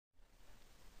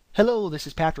Hello, this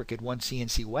is Patrick at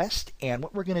OneCNC West, and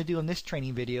what we're going to do in this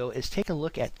training video is take a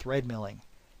look at thread milling.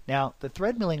 Now, the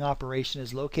thread milling operation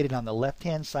is located on the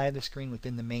left-hand side of the screen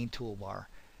within the main toolbar.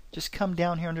 Just come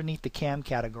down here underneath the CAM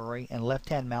category and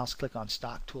left-hand mouse click on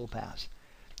Stock Toolpaths.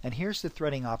 And here's the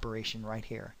threading operation right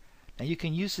here. Now, you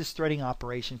can use this threading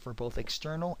operation for both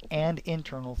external and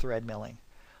internal thread milling.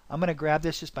 I'm going to grab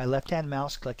this just by left-hand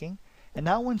mouse clicking. And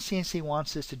now OneCNC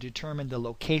wants us to determine the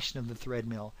location of the thread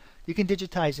mill. You can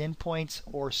digitize endpoints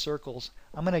or circles.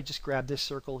 I'm going to just grab this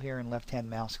circle here and left-hand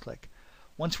mouse click.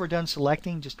 Once we're done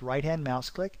selecting, just right-hand mouse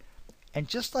click. And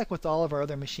just like with all of our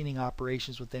other machining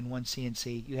operations within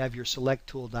OneCNC, you have your Select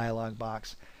Tool dialog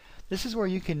box. This is where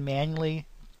you can manually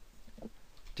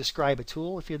describe a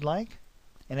tool if you'd like.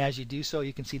 And as you do so,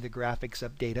 you can see the graphics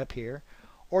update up here.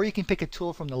 Or you can pick a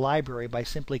tool from the library by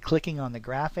simply clicking on the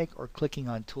graphic or clicking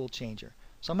on Tool Changer.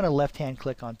 So I'm going to left-hand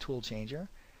click on Tool Changer.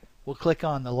 We'll click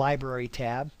on the Library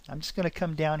tab. I'm just going to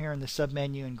come down here in the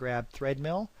submenu and grab Thread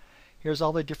Mill. Here's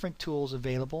all the different tools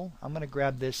available. I'm going to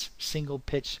grab this single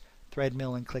pitch thread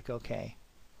mill and click OK.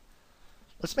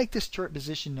 Let's make this turret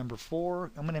position number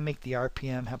 4. I'm going to make the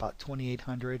RPM, how about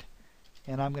 2800?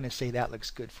 And I'm going to say that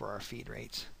looks good for our feed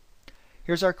rates.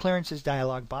 Here's our clearances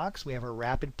dialog box. We have our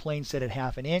rapid plane set at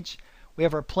 1/2 inch. We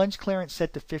have our plunge clearance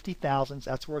set to 50 thousandths.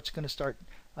 That's where it's going to start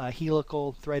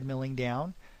helical thread milling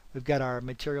down. We've got our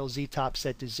material Z-top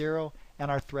set to 0 and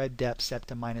our thread depth set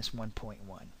to -1.1.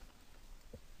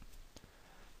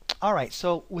 Alright,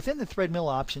 so within the thread mill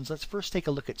options, let's first take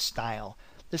a look at style.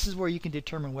 This is where you can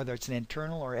determine whether it's an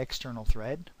internal or external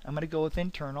thread. I'm going to go with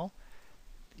internal.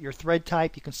 Your thread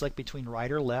type, you can select between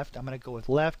right or left. I'm going to go with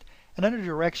left. And under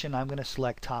direction, I'm going to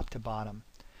select top to bottom.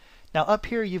 Now up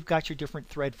here, you've got your different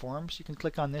thread forms. You can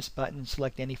click on this button and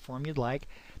select any form you'd like.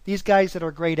 These guys that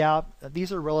are grayed out,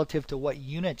 these are relative to what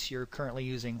units you're currently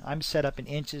using. I'm set up in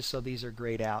inches, so these are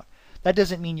grayed out. That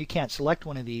doesn't mean you can't select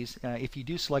one of these. If you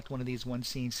do select one of these,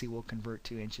 OneCNC will convert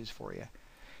to inches for you.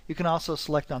 You can also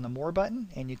select on the More button,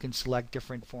 and you can select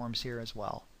different forms here as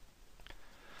well.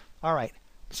 Alright.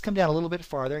 Let's come down a little bit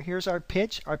farther. Here's our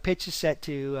pitch. Our pitch is set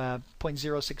to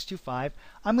 0.0625.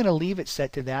 I'm going to leave it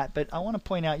set to that, but I want to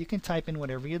point out you can type in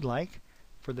whatever you'd like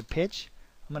for the pitch.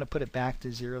 I'm going to put it back to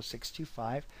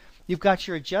 0.625. You've got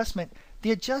your adjustment.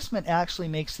 The adjustment actually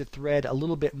makes the thread a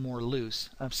little bit more loose.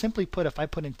 Simply put, if I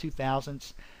put in 2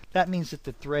 thousandths, that means that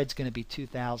the thread's going to be 2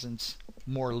 thousandths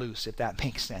more loose, if that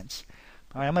makes sense.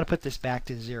 All right, I'm going to put this back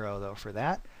to 0 though for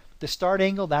that. The start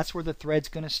angle, that's where the thread's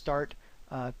going to start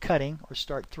cutting or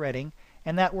start threading,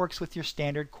 and that works with your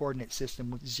standard coordinate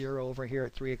system with 0 over here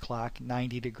at 3 o'clock,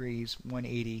 90 degrees,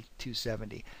 180,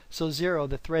 270. So 0,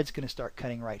 the thread's going to start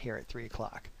cutting right here at 3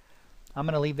 o'clock. I'm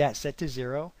going to leave that set to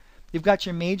 0. You've got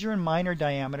your major and minor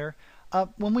diameter.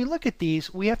 When we look at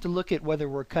these, we have to look at whether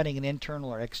we're cutting an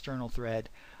internal or external thread.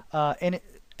 An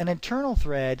internal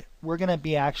thread, we're going to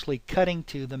be actually cutting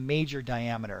to the major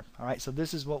diameter. All right, so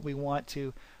this is what we want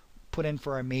to put in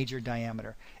for our major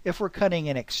diameter. If we're cutting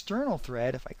an external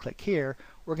thread, if I click here,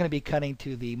 we're going to be cutting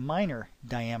to the minor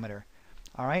diameter.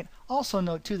 Alright, also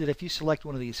note too that if you select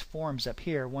one of these forms up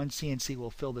here, OneCNC will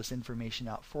fill this information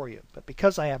out for you. But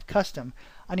because I have custom,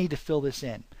 I need to fill this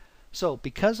in. So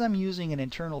because I'm using an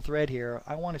internal thread here,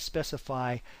 I want to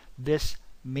specify this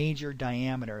major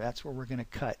diameter. That's where we're going to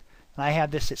cut. And I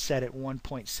have this set at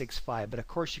 1.65, but of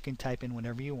course you can type in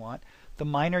whatever you want. The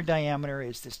minor diameter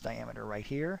is this diameter right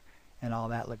here. And all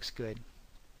that looks good.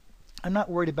 I'm not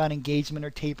worried about engagement or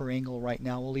taper angle right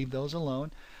now. We'll leave those alone.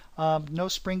 No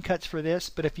spring cuts for this,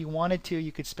 but if you wanted to,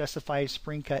 you could specify a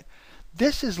spring cut.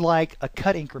 This is like a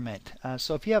cut increment.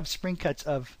 So if you have spring cuts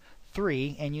of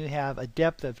 3 and you have a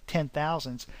depth of 10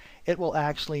 thousandths, it will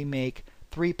actually make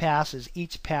 3 passes,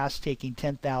 each pass taking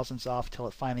 10 thousandths off till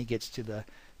it finally gets to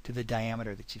the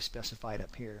diameter that you've specified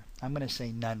up here. I'm going to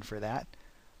say none for that.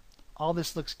 All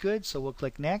this looks good, so we'll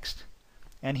click Next.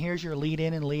 And here's your lead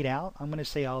in and lead out. I'm going to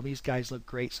say all these guys look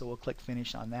great, so we'll click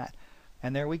Finish on that.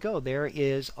 And there we go. There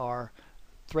is our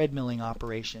thread milling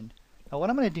operation. Now what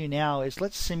I'm going to do now is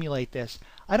let's simulate this.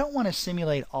 I don't want to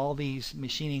simulate all these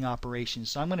machining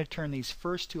operations, so I'm going to turn these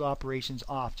first 2 operations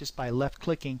off just by left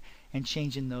clicking and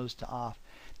changing those to off.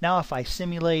 Now if I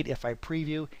simulate, if I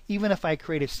preview, even if I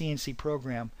create a CNC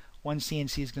program,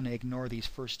 OneCNC is going to ignore these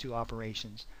first 2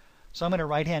 operations. So I'm going to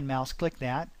right-hand mouse click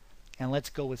that, and let's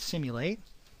go with Simulate.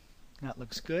 That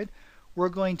looks good. We're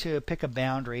going to pick a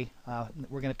boundary.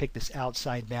 We're going to pick this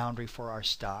outside boundary for our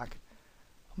stock.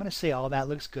 I'm going to say all that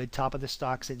looks good. Top of the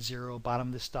stock's at 0, bottom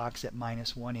of the stock's at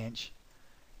 -1 inch.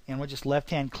 And we'll just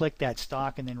left-hand click that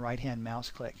stock and then right-hand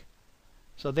mouse click.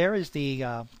 So there is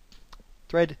the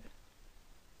thread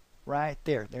right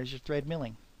there. There's your thread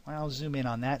milling. I'll zoom in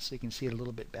on that so you can see it a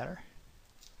little bit better.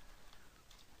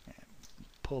 And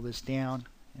pull this down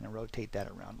and I'll rotate that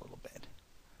around a little bit.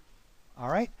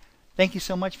 Alright, thank you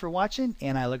so much for watching,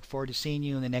 and I look forward to seeing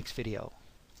you in the next video.